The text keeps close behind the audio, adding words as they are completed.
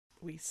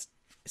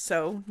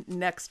So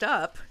next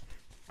up,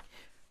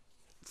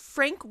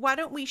 Frank, why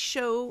don't we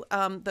show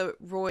the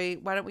Roy?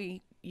 Why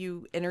don't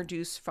you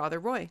introduce Father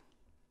Roy?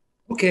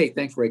 Okay,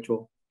 thanks,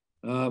 Rachel.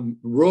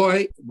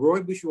 Roy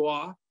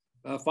Bourgeois,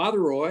 Father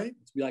Roy,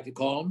 as we like to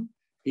call him.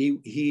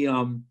 He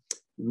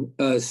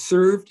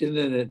served in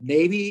the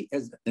Navy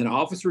as an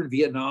officer in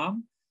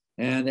Vietnam,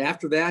 and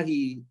after that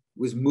he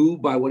was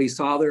moved by what he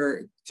saw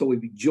there, so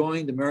he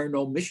joined the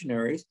Maryknoll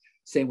missionaries.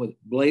 Same with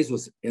Blaise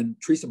was and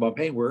Teresa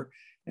Bonpane were,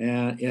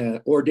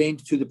 and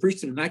ordained to the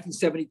priesthood in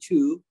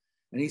 1972,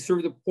 and he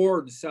served the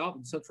poor in South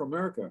and Central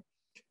America.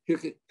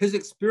 His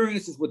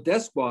experiences with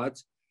death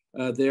squads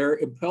there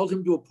impelled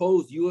him to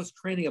oppose U.S.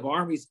 training of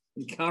armies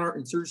in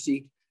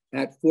counterinsurgency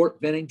at Fort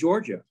Benning,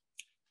 Georgia.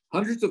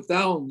 Hundreds of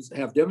thousands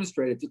have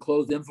demonstrated to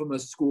close the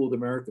infamous School of the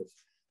Americas.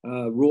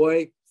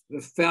 Roy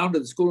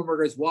founded the School of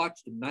Americas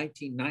Watch in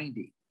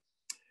 1990.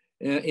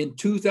 In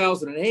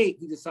 2008,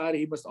 he decided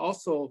he must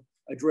also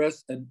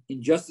address an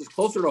injustice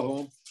closer to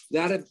home,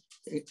 that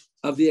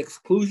of the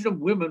exclusion of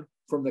women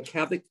from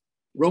the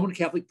Roman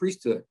Catholic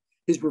priesthood.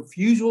 His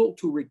refusal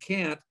to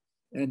recant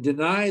and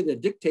deny the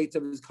dictates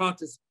of his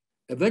conscience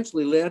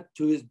eventually led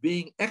to his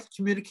being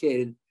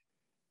excommunicated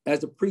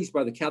as a priest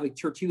by the Catholic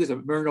Church. He was a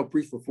Maryknoll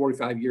priest for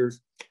 45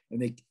 years,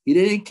 and he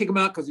didn't kick him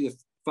out because he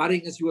was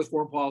fighting against U.S.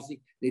 foreign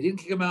policy. They didn't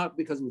kick him out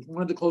because he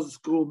wanted to close the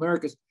School of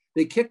Americas.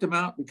 They kicked him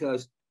out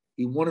because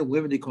he wanted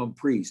women to become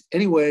priests.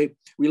 Anyway,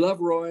 we love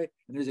Roy,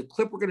 and there's a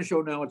clip we're going to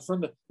show now. It's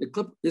from the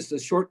clip. This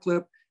is a short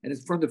clip, and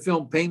it's from the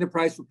film "Paying the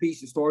Price for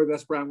Peace: The Story of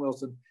S. Brown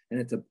Wilson,"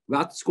 and it's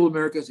about the School of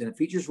Americas, and it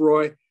features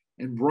Roy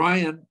and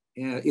Brian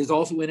is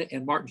also in it,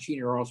 and Martin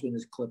Sheen are also in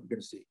this clip. We're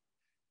going to see.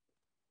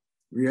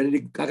 You ready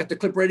to? I got the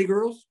clip ready,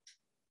 girls,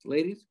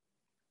 ladies.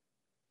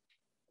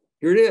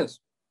 Here it is.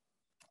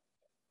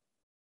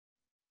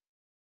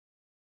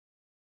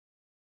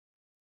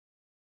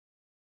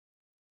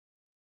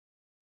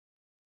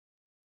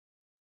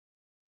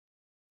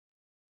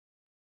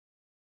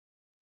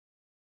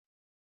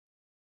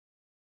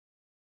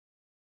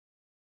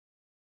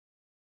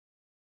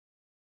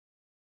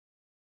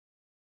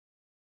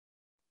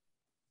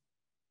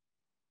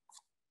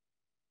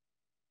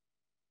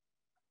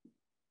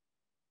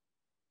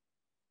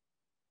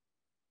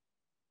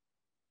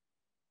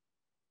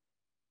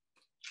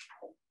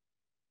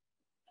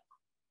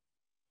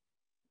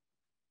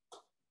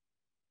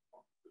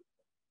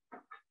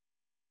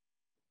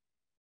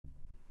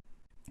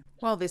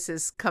 While this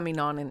is coming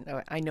on,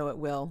 and I know it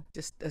will,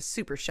 just a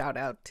super shout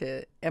out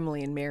to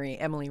Emily and Mary.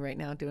 Emily right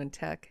now doing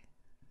tech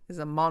is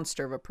a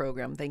monster of a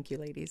program. Thank you,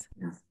 ladies.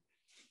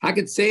 I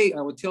could say, I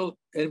would tell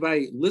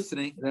anybody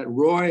listening that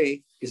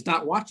Roy is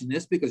not watching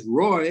this because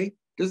Roy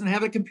doesn't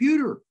have a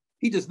computer.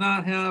 He does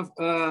not have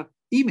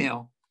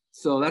email.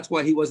 So that's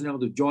why he wasn't able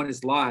to join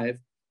us live.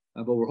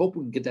 But we're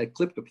hoping we can get that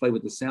clip to play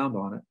with the sound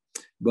on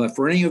it. But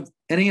for any of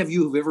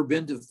you who've ever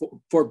been to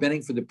Fort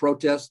Benning for the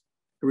protest,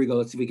 here we go.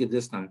 Let's see if we get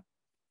this time.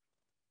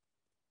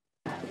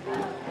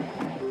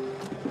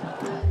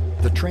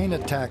 The train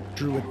attack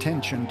drew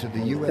attention to the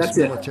U.S.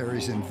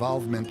 military's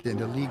involvement in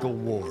illegal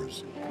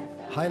wars,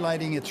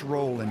 highlighting its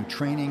role in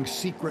training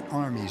secret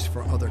armies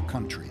for other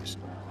countries.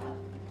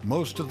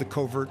 Most of the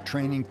covert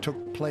training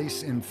took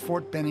place in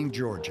Fort Benning,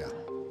 Georgia,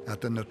 at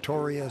the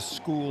notorious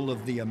School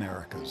of the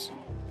Americas.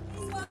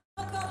 Welcome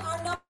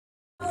our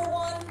number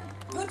one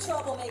good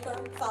troublemaker,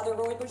 Father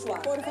Roy Bourgeois.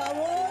 Por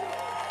favor,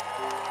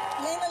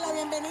 denle la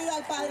bienvenida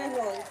al Padre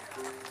Roy.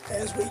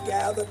 As we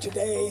gather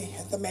today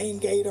at the main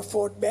gate of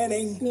Fort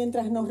Benning,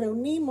 Mientras nos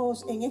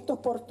reunimos en estos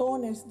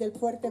portones del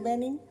Fuerte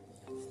Benning,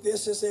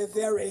 this is a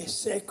very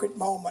sacred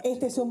moment.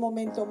 este es un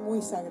momento muy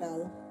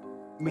sagrado.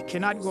 We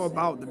cannot go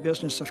about the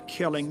business of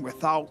killing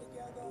without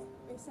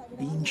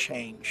being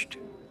changed.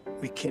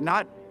 We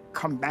cannot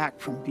come back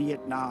from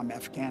Vietnam,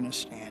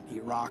 Afghanistan,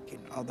 Iraq,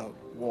 and other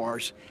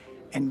wars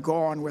and go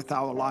on with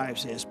our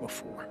lives as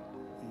before.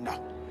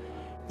 No.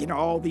 You know,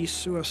 all these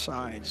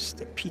suicides,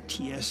 the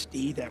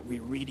PTSD that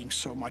we're reading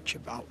so much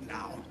about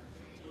now,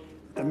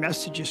 the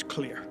message is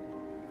clear.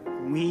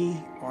 We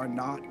are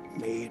not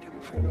made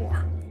for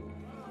war.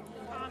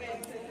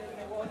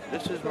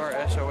 This is where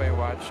SOA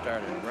Watch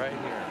started, right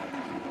here.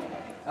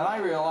 And I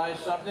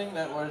realized something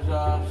that was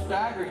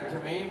staggering to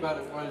me, but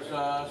it was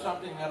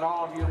something that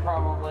all of you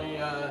probably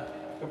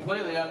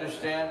completely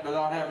understand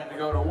without having to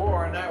go to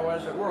war, and that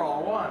was that we're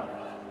all one.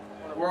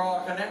 We're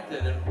all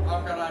connected, and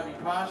how could I be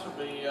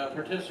possibly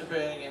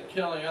participating in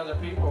killing other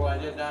people I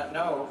did not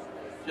know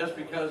just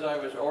because I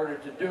was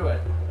ordered to do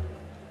it?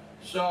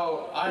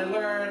 So I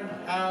learned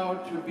how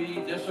to be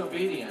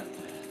disobedient.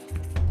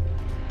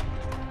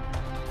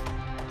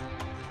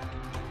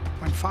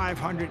 When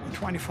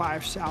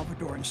 525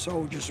 Salvadoran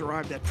soldiers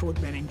arrived at Fort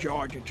Benning,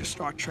 Georgia to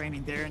start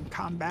training there in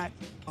combat,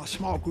 a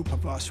small group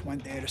of us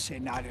went there to say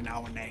not in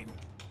our name.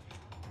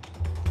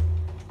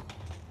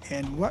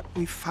 And what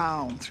we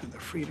found through the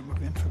Freedom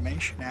of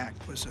Information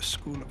Act was a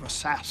school of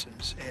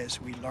assassins,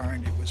 as we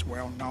learned it was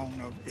well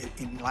known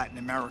in Latin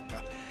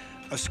America,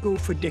 a school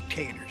for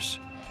dictators,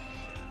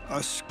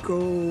 a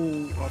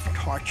school of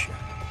torture.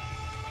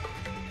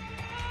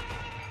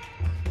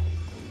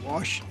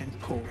 Washington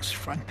Post,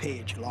 front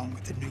page, along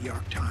with the New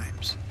York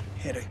Times,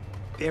 had a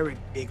very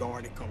big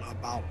article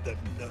about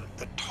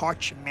the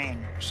torture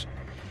manuals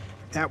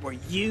that were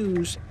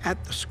used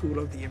at the School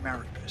of the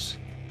Americas.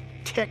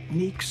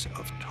 Techniques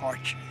of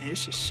torture. And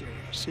this is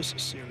serious. This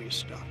is serious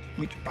stuff.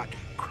 We talk about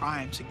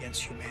crimes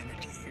against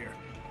humanity here.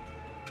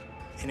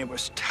 And it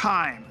was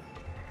time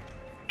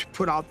to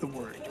put out the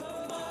word.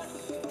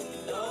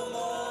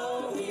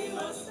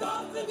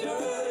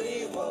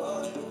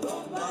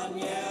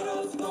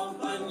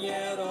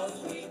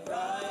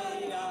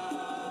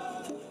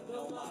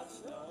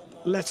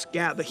 Let's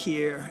gather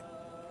here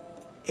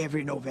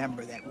every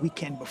November, that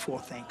weekend before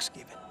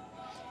Thanksgiving.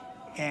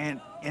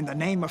 And in the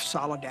name of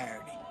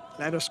solidarity,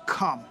 let us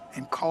come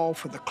and call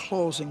for the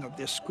closing of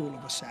this school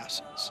of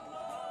assassins.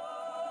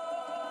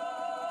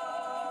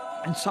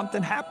 And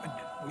something happened.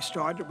 We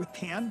started with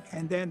 10,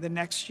 and then the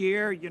next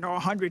year,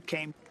 100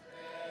 came.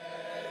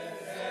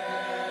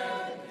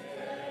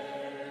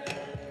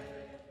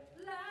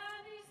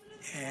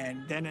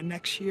 And then the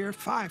next year,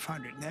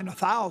 500, and then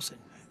 1,000,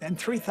 then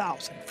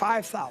 3,000,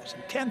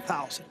 5,000,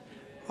 10,000.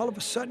 All of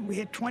a sudden, we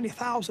had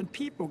 20,000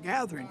 people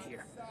gathering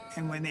here.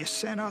 And when they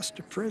sent us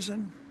to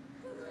prison,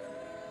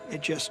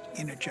 it just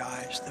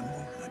energized the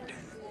movement.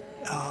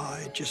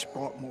 It just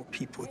brought more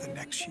people the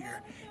next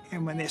year.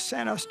 And when they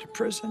sent us to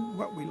prison,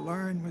 what we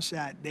learned was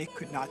that they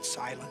could not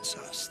silence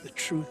us. The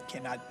truth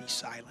cannot be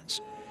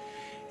silenced.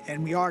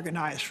 And we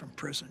organized from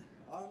prison.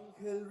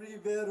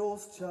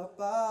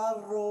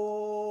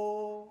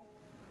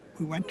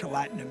 We went to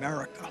Latin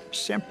America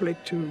simply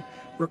to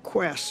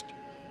request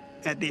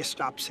that they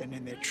stop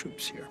sending their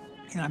troops here.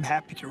 And I'm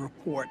happy to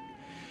report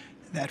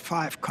that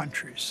 5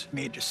 countries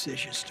made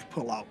decisions to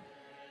pull out.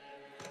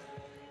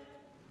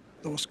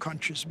 Those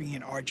countries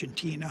being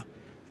Argentina,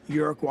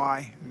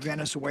 Uruguay,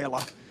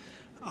 Venezuela,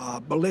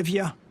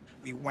 Bolivia.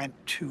 We went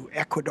to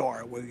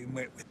Ecuador, where we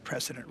met with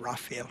President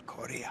Rafael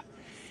Correa.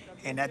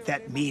 And at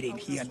that meeting,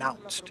 he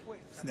announced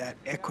that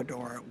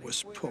Ecuador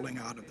was pulling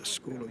out of the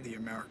School of the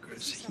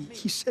Americas.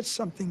 He said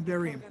something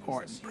very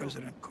important,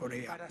 President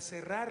Correa.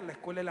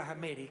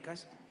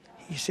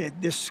 He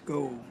said this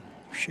school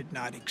should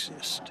not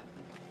exist.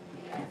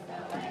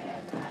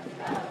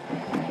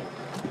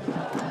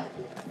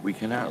 We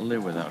cannot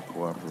live without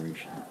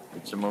cooperation.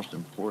 It's the most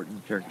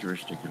important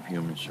characteristic of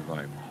human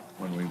survival.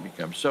 When we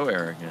become so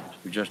arrogant,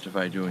 we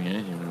justify doing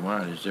anything we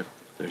want as if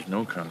there's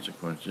no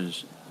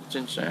consequences. It's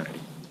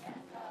insanity.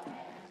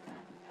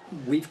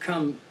 We've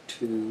come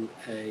to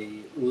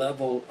a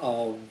level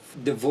of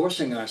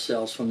divorcing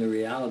ourselves from the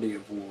reality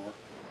of war.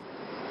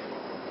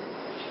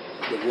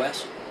 The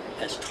West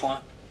has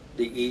taught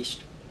the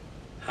East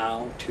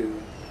how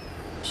to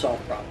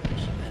solve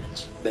problems, and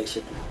it's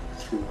basically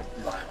through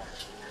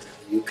violence.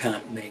 You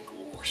can't make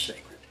war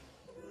sacred.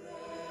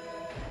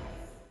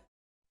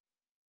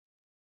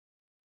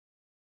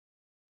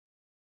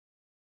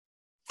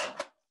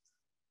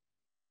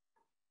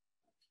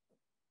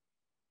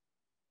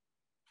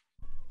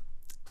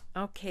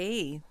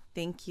 Okay,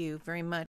 thank you very much.